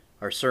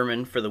Our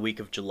sermon for the week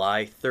of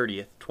July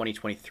 30th,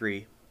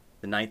 2023,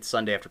 the ninth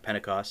Sunday after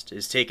Pentecost,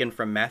 is taken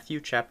from Matthew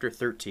chapter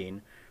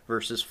 13,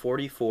 verses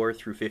 44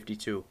 through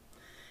 52.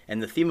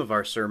 And the theme of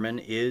our sermon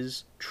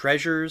is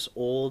Treasures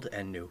Old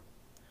and New.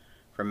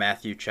 From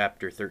Matthew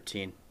chapter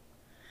 13.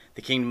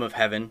 The kingdom of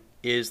heaven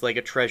is like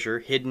a treasure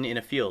hidden in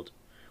a field,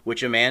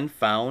 which a man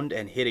found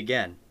and hid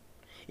again.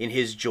 In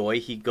his joy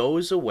he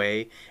goes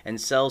away and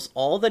sells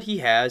all that he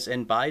has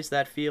and buys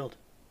that field.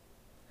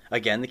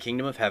 Again, the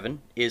kingdom of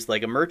heaven is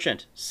like a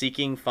merchant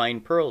seeking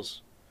fine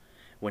pearls.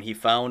 When he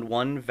found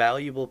one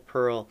valuable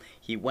pearl,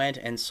 he went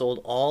and sold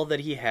all that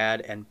he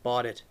had and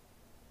bought it.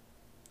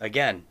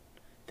 Again,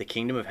 the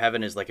kingdom of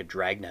heaven is like a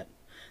dragnet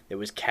that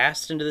was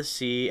cast into the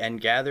sea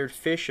and gathered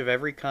fish of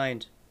every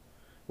kind.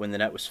 When the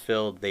net was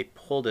filled, they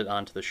pulled it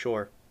onto the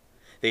shore.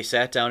 They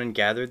sat down and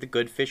gathered the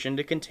good fish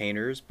into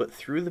containers, but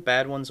threw the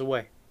bad ones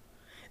away.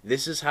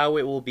 This is how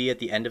it will be at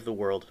the end of the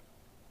world.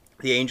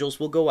 The angels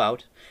will go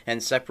out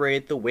and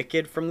separate the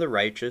wicked from the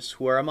righteous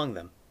who are among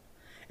them,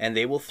 and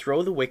they will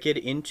throw the wicked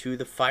into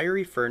the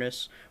fiery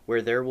furnace,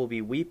 where there will be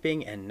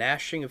weeping and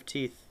gnashing of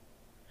teeth.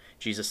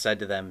 Jesus said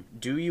to them,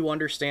 "Do you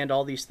understand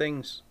all these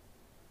things?"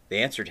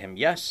 They answered him,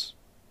 "Yes."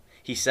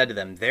 He said to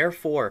them,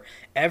 "Therefore,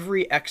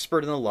 every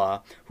expert in the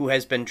law who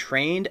has been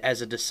trained as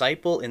a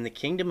disciple in the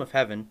kingdom of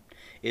heaven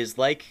is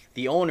like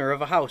the owner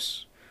of a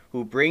house,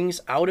 who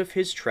brings out of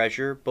his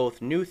treasure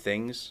both new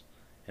things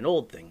and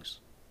old things."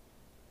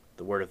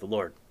 The word of the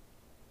Lord.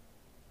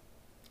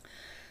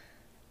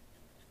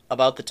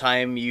 About the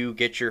time you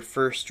get your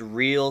first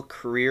real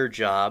career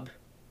job,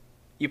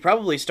 you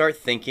probably start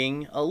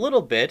thinking a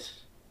little bit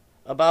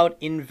about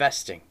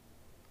investing.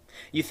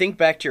 You think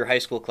back to your high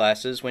school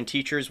classes when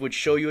teachers would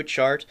show you a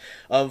chart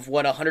of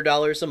what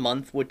 $100 a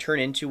month would turn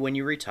into when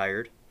you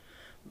retired.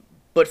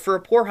 But for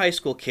a poor high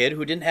school kid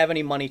who didn't have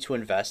any money to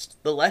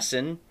invest, the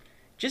lesson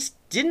just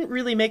didn't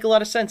really make a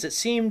lot of sense. It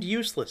seemed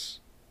useless.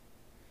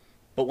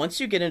 But once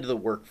you get into the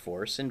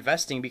workforce,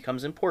 investing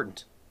becomes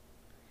important.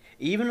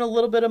 Even a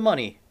little bit of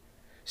money,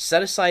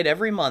 set aside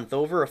every month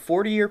over a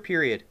 40-year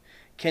period,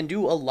 can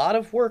do a lot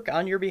of work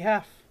on your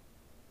behalf.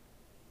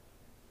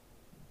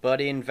 But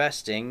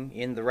investing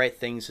in the right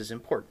things is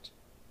important.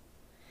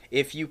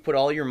 If you put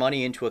all your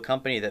money into a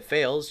company that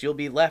fails, you'll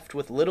be left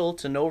with little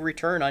to no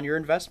return on your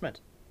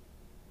investment.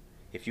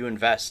 If you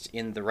invest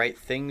in the right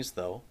things,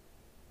 though,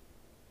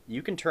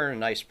 you can turn a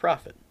nice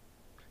profit,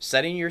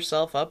 setting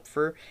yourself up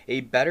for a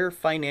better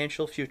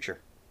financial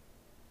future.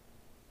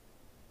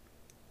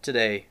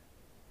 Today,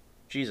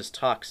 Jesus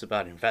talks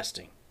about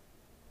investing.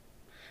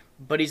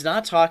 But he's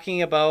not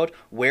talking about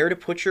where to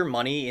put your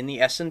money in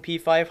the S&P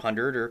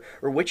 500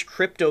 or which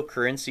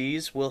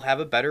cryptocurrencies will have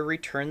a better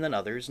return than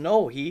others.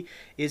 No, he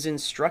is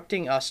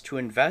instructing us to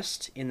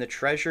invest in the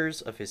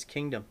treasures of his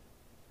kingdom.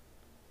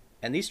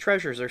 And these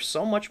treasures are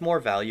so much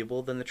more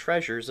valuable than the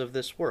treasures of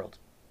this world.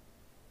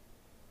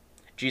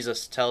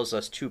 Jesus tells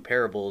us two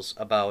parables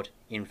about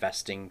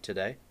investing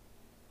today.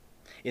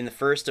 In the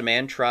first, a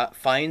man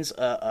finds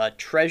a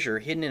treasure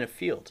hidden in a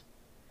field.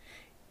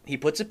 He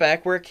puts it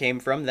back where it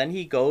came from, then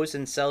he goes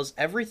and sells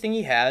everything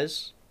he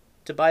has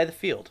to buy the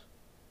field.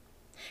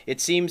 It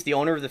seems the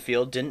owner of the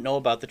field didn't know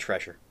about the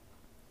treasure.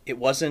 It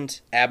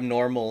wasn't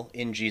abnormal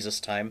in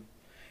Jesus' time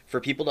for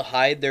people to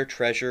hide their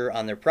treasure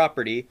on their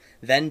property,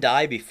 then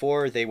die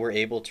before they were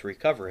able to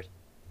recover it.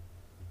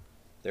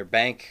 Their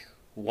bank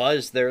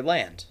was their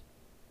land.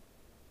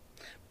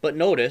 But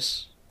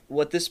notice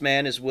what this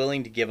man is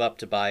willing to give up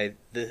to buy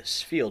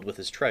this field with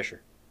his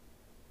treasure.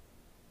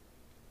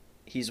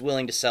 He's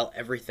willing to sell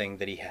everything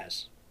that he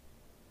has.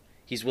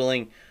 He's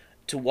willing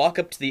to walk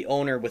up to the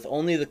owner with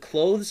only the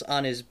clothes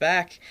on his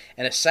back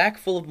and a sack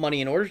full of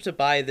money in order to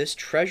buy this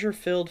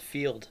treasure-filled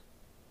field.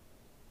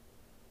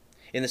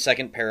 In the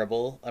second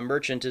parable, a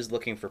merchant is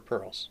looking for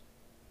pearls.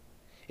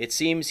 It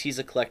seems he's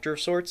a collector of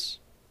sorts,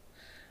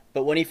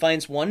 but when he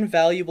finds one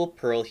valuable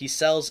pearl, he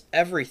sells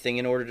everything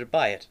in order to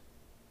buy it.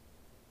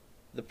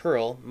 The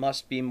pearl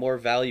must be more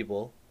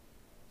valuable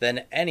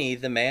than any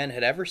the man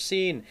had ever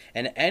seen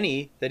and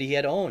any that he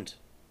had owned.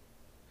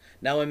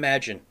 Now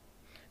imagine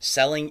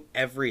selling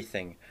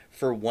everything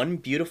for one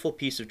beautiful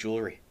piece of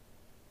jewelry.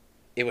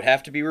 It would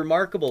have to be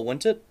remarkable,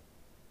 wouldn't it?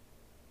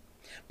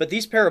 But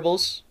these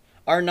parables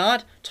are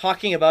not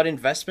talking about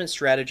investment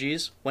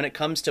strategies when it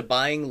comes to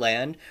buying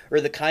land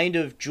or the kind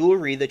of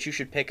jewelry that you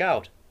should pick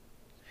out.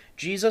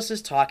 Jesus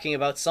is talking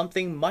about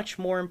something much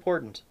more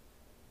important.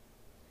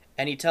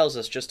 And he tells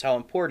us just how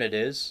important it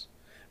is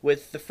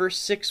with the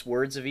first 6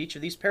 words of each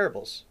of these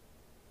parables.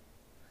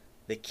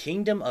 The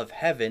kingdom of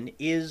heaven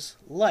is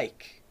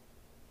like.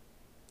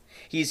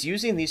 He's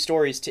using these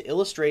stories to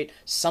illustrate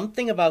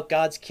something about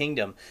God's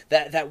kingdom,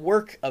 that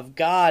work of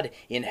God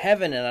in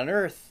heaven and on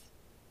earth.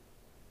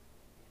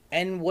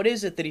 And what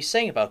is it that he's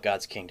saying about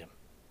God's kingdom?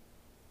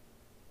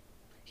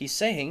 He's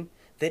saying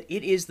that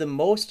it is the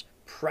most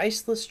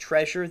priceless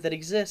treasure that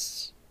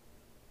exists.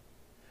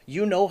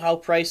 You know how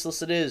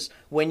priceless it is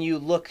when you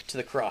look to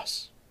the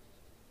cross.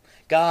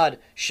 God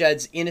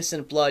sheds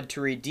innocent blood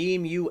to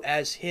redeem you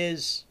as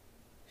his.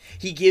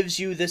 He gives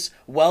you this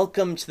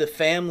welcome to the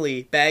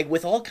family bag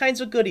with all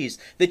kinds of goodies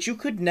that you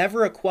could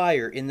never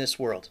acquire in this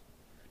world,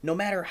 no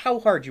matter how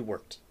hard you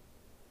worked.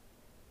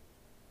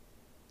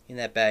 In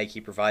that bag,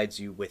 he provides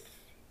you with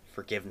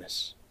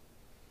forgiveness.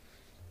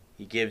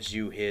 He gives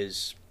you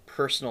his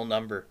personal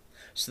number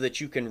so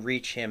that you can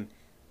reach him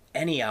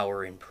any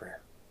hour in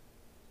prayer.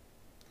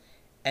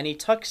 And he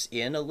tucks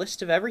in a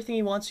list of everything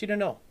he wants you to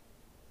know.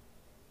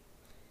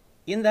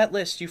 In that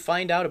list, you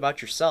find out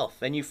about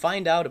yourself and you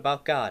find out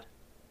about God.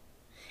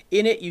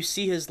 In it, you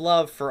see his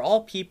love for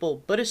all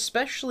people, but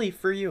especially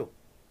for you.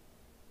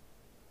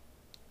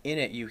 In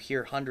it, you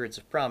hear hundreds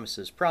of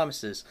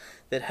promises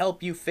that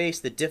help you face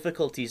the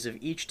difficulties of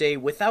each day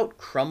without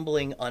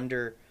crumbling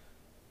under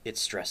its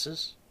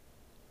stresses.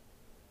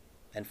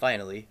 And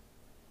finally,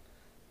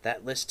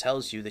 that list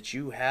tells you that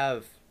you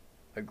have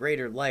a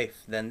greater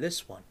life than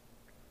this one,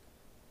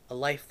 a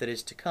life that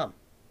is to come.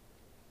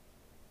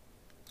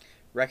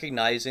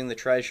 Recognizing the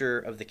treasure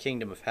of the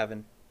kingdom of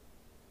heaven,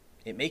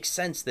 it makes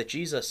sense that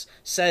Jesus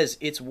says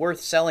it's worth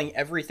selling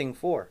everything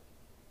for.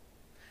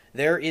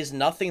 There is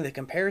nothing that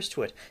compares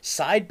to it.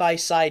 Side by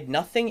side,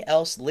 nothing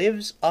else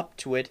lives up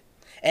to it,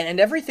 and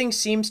everything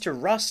seems to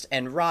rust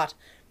and rot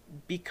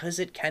because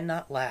it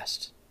cannot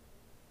last.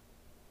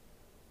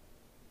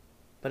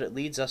 But it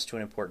leads us to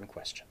an important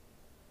question.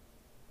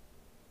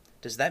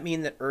 Does that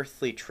mean that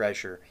earthly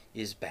treasure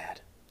is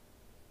bad?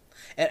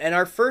 And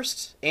our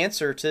first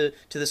answer to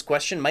this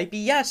question might be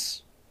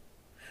yes.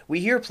 We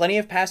hear plenty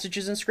of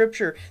passages in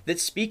Scripture that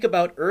speak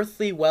about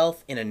earthly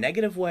wealth in a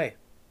negative way.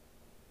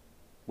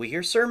 We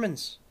hear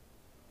sermons,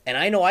 and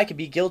I know I could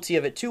be guilty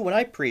of it too when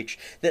I preach,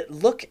 that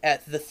look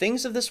at the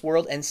things of this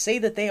world and say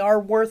that they are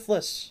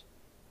worthless.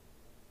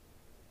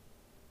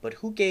 But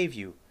who gave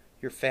you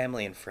your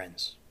family and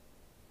friends?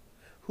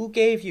 Who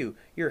gave you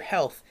your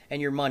health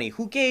and your money?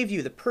 Who gave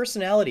you the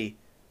personality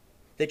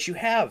that you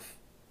have?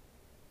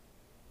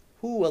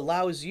 Who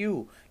allows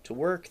you to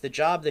work the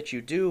job that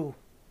you do,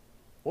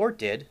 or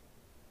did,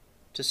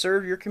 to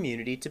serve your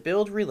community, to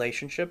build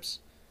relationships,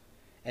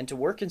 and to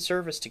work in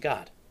service to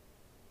God?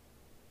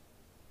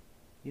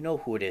 You know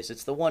who it is.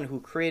 It's the one who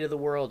created the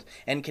world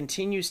and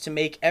continues to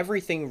make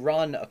everything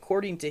run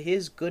according to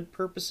his good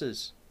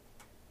purposes.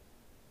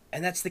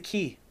 And that's the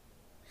key.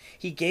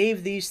 He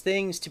gave these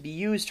things to be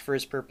used for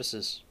his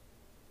purposes.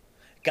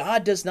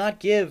 God does not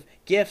give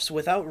gifts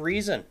without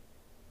reason.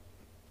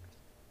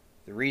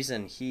 The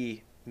reason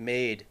he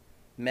made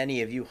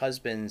many of you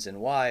husbands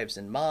and wives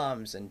and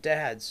moms and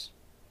dads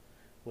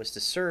was to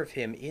serve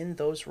him in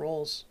those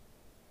roles.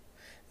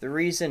 The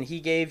reason he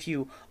gave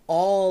you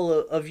all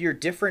of your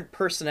different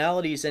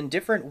personalities and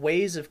different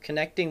ways of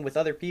connecting with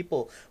other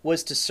people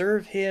was to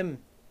serve him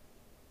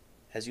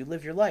as you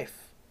live your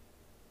life.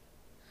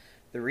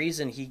 The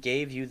reason he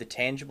gave you the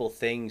tangible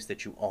things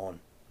that you own,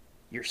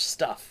 your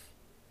stuff,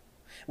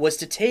 was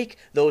to take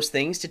those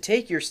things, to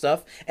take your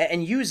stuff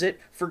and use it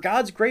for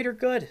God's greater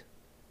good.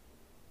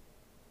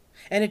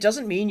 And it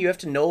doesn't mean you have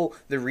to know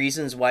the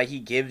reasons why he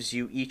gives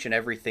you each and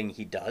everything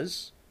he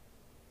does.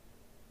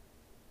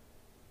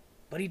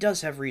 But he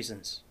does have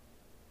reasons.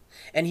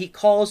 And he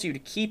calls you to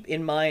keep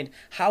in mind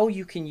how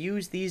you can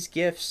use these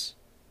gifts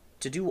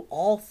to do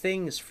all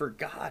things for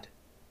God.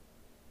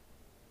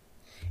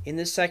 In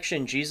this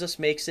section, Jesus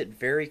makes it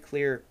very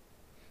clear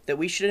that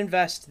we should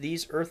invest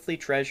these earthly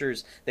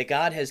treasures that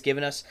God has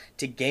given us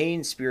to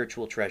gain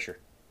spiritual treasure.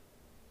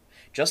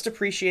 Just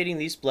appreciating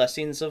these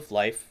blessings of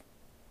life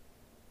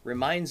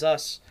reminds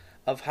us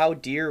of how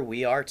dear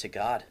we are to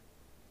God.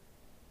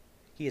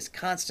 He is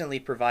constantly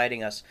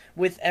providing us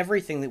with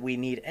everything that we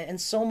need and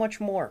so much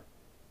more.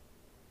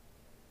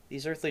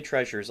 These earthly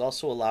treasures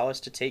also allow us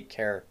to take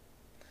care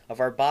of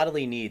our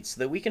bodily needs so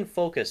that we can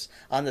focus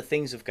on the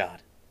things of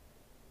God.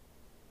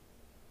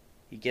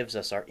 He gives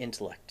us our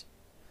intellect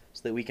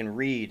so that we can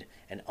read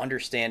and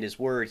understand his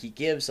word. He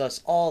gives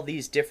us all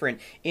these different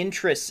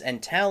interests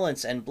and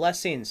talents and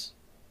blessings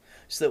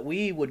so that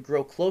we would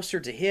grow closer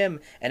to him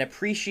and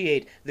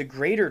appreciate the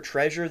greater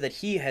treasure that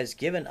he has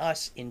given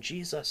us in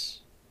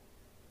Jesus.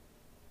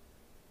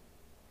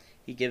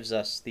 He gives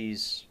us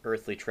these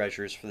earthly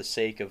treasures for the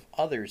sake of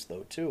others,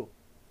 though, too.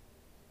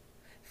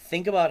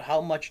 Think about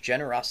how much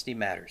generosity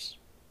matters.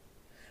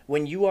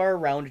 When you are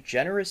around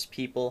generous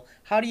people,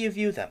 how do you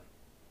view them?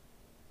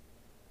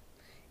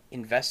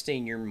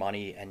 Investing your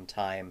money and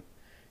time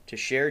to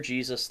share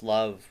Jesus'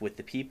 love with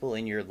the people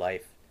in your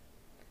life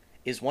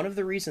is one of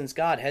the reasons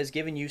God has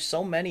given you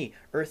so many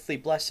earthly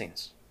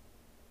blessings.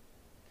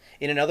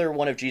 In another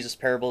one of Jesus'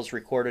 parables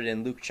recorded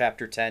in Luke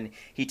chapter 10,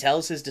 he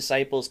tells his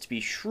disciples to be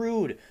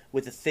shrewd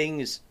with the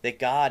things that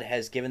God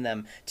has given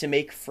them, to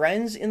make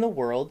friends in the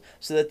world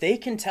so that they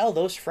can tell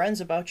those friends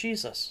about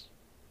Jesus.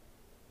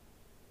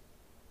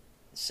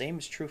 The same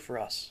is true for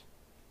us.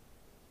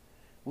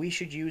 We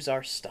should use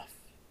our stuff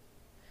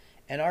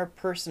and our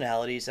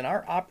personalities and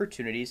our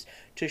opportunities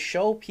to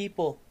show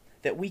people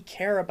that we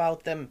care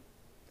about them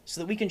so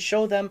that we can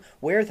show them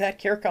where that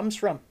care comes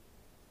from.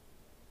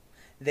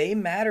 They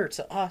matter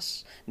to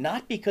us,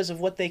 not because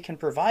of what they can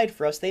provide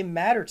for us. They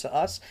matter to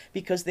us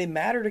because they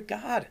matter to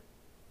God.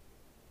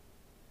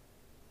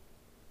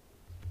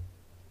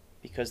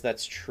 because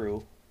that's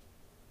true,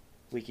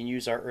 we can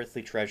use our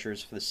earthly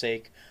treasures for the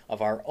sake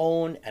of our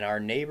own and our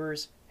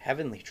neighbor's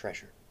heavenly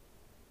treasure.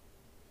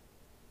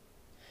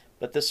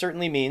 But this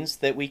certainly means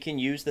that we can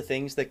use the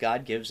things that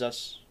God gives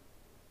us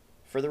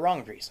for the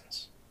wrong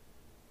reasons.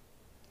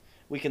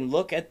 We can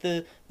look at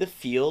the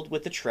field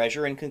with the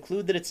treasure and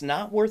conclude that it's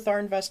not worth our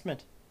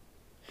investment.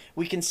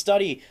 We can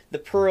study the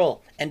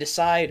pearl and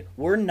decide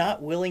we're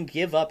not willing to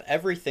give up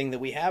everything that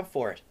we have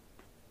for it.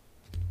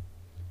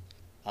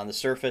 On the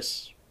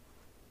surface,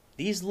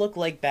 these look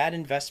like bad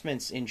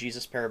investments in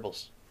Jesus'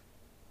 parables.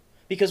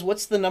 Because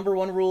what's the number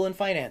one rule in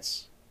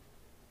finance?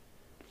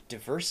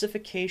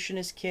 Diversification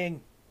is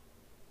king.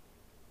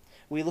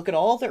 We look at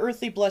all the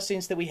earthly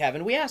blessings that we have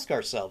and we ask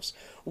ourselves,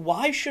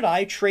 why should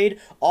I trade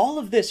all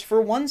of this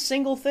for one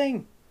single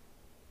thing?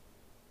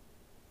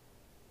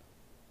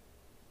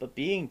 But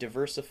being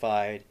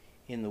diversified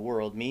in the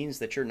world means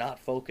that you're not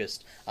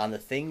focused on the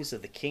things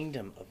of the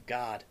kingdom of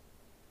God.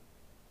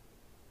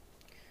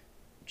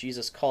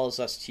 Jesus calls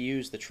us to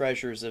use the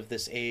treasures of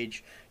this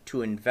age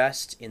to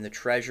invest in the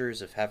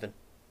treasures of heaven.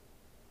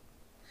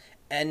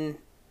 And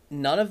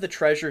none of the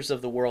treasures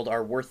of the world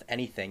are worth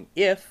anything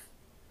if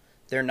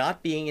they're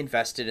not being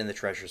invested in the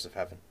treasures of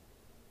heaven.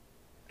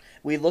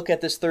 We look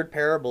at this third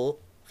parable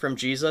from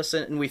Jesus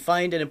and we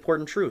find an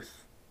important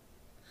truth.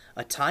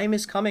 A time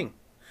is coming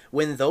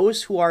when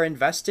those who are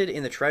invested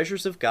in the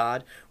treasures of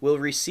God will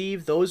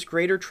receive those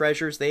greater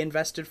treasures they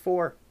invested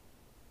for,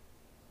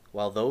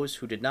 while those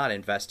who did not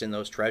invest in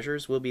those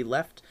treasures will be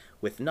left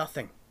with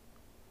nothing.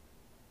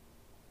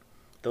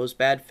 Those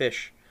bad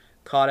fish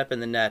caught up in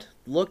the net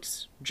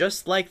looked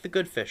just like the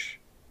good fish.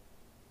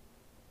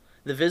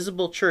 The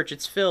visible church,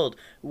 it's filled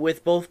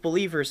with both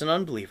believers and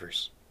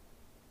unbelievers.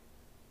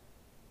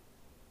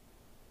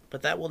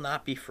 But that will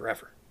not be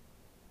forever.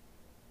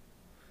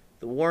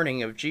 The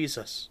warning of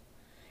Jesus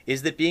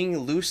is that being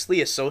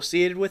loosely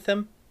associated with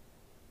him,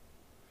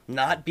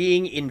 not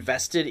being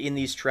invested in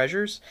these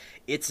treasures,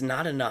 it's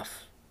not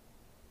enough.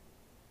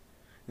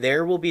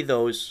 There will be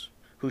those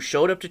who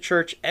showed up to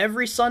church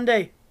every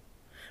Sunday,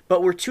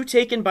 but were too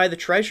taken by the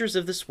treasures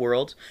of this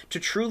world to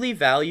truly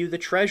value the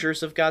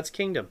treasures of God's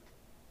kingdom.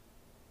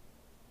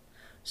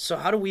 So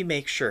how do we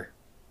make sure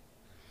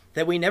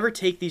that we never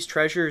take these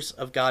treasures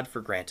of God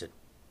for granted?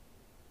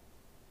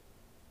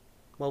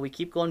 Well, we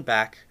keep going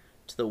back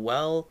to the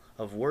well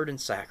of word and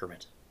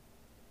sacrament.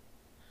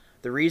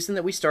 The reason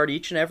that we start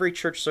each and every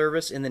church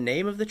service in the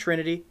name of the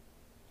Trinity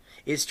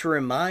is to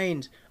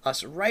remind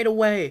us right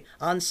away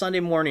on Sunday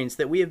mornings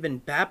that we have been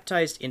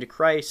baptized into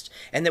Christ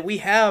and that we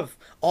have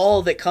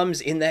all that comes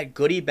in that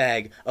goodie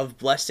bag of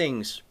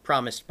blessings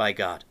promised by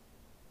God.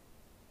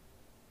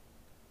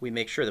 We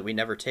make sure that we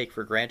never take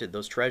for granted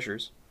those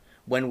treasures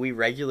when we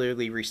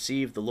regularly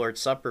receive the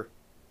Lord's Supper,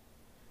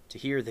 to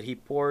hear that he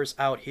pours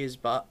out his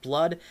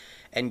blood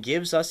and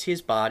gives us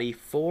his body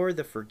for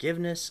the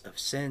forgiveness of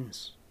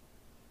sins.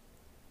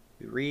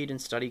 We read and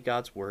study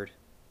God's word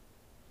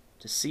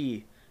to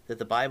see that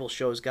the Bible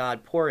shows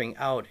God pouring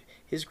out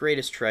his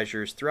greatest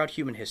treasures throughout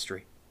human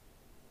history.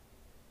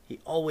 He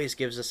always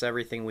gives us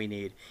everything we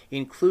need,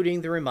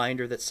 including the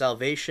reminder that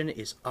salvation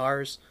is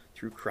ours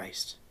through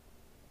Christ.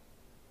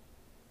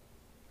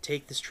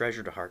 Take this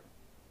treasure to heart.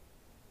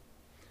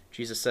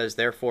 Jesus says,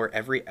 therefore,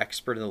 every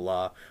expert in the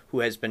law who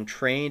has been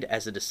trained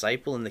as a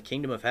disciple in the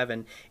kingdom of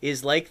heaven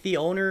is like the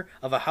owner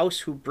of a house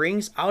who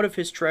brings out of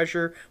his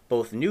treasure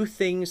both new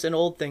things and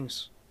old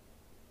things.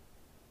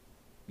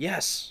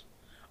 Yes,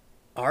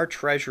 our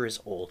treasure is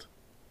old.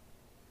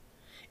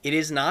 It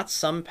is not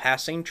some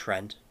passing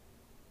trend.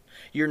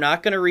 You're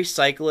not going to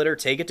recycle it or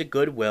take it to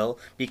Goodwill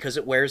because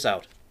it wears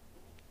out.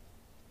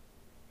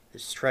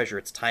 This treasure,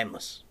 it's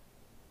timeless.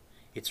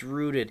 It's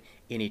rooted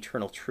in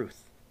eternal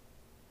truth.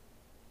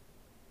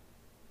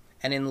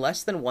 And in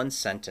less than one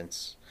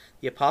sentence,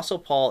 the Apostle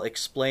Paul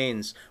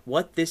explains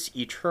what this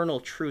eternal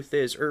truth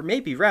is, or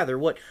maybe rather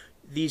what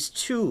these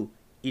two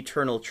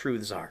eternal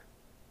truths are.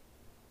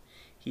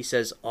 He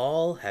says,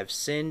 all have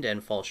sinned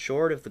and fall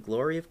short of the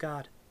glory of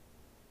God.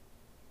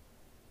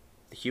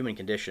 The human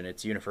condition,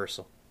 it's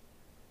universal.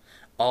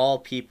 All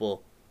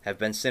people have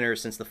been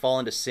sinners since the fall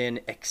into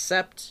sin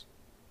except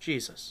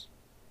Jesus.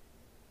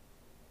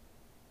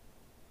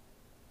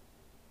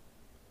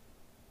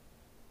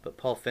 But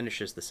Paul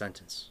finishes the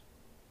sentence,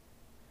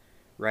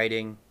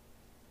 writing,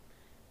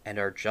 and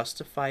are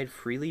justified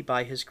freely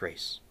by his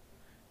grace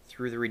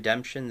through the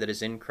redemption that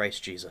is in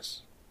Christ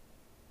Jesus.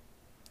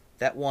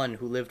 That one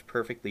who lived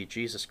perfectly,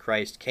 Jesus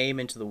Christ, came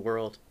into the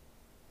world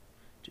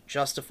to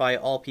justify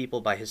all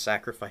people by his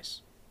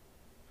sacrifice,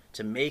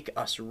 to make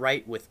us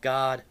right with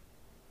God.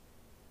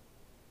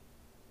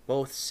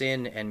 Both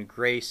sin and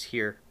grace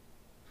here,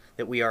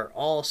 that we are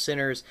all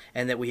sinners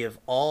and that we have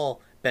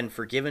all been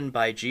forgiven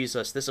by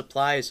Jesus. This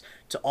applies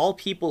to all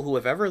people who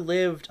have ever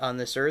lived on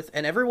this earth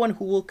and everyone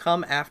who will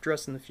come after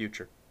us in the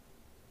future.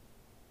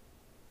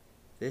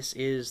 This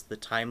is the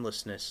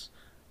timelessness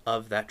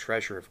of that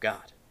treasure of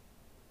God.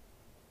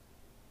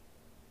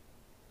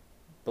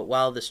 But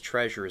while this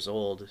treasure is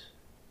old,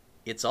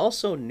 it's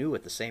also new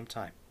at the same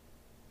time.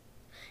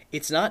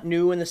 It's not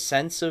new in the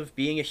sense of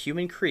being a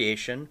human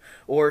creation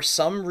or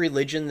some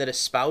religion that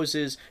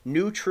espouses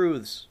new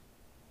truths.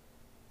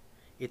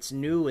 It's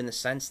new in the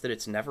sense that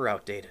it's never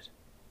outdated.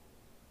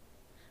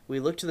 We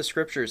look to the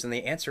scriptures and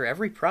they answer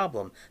every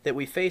problem that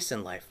we face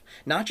in life,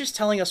 not just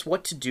telling us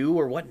what to do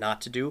or what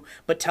not to do,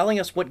 but telling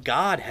us what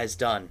God has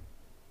done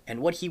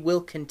and what he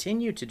will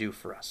continue to do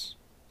for us.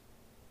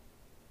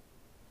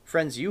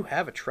 Friends, you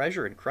have a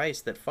treasure in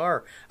Christ that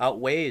far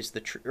outweighs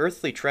the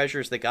earthly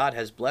treasures that God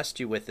has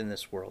blessed you with in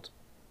this world.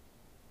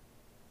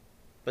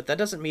 But that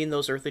doesn't mean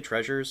those earthly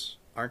treasures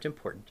aren't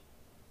important.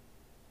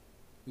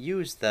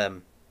 Use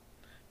them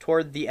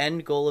toward the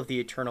end goal of the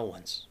eternal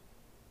ones,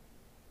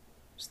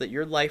 so that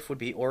your life would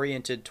be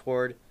oriented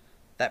toward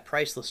that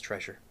priceless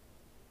treasure,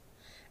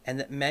 and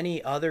that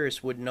many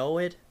others would know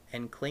it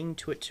and cling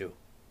to it too.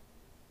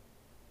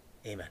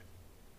 Amen.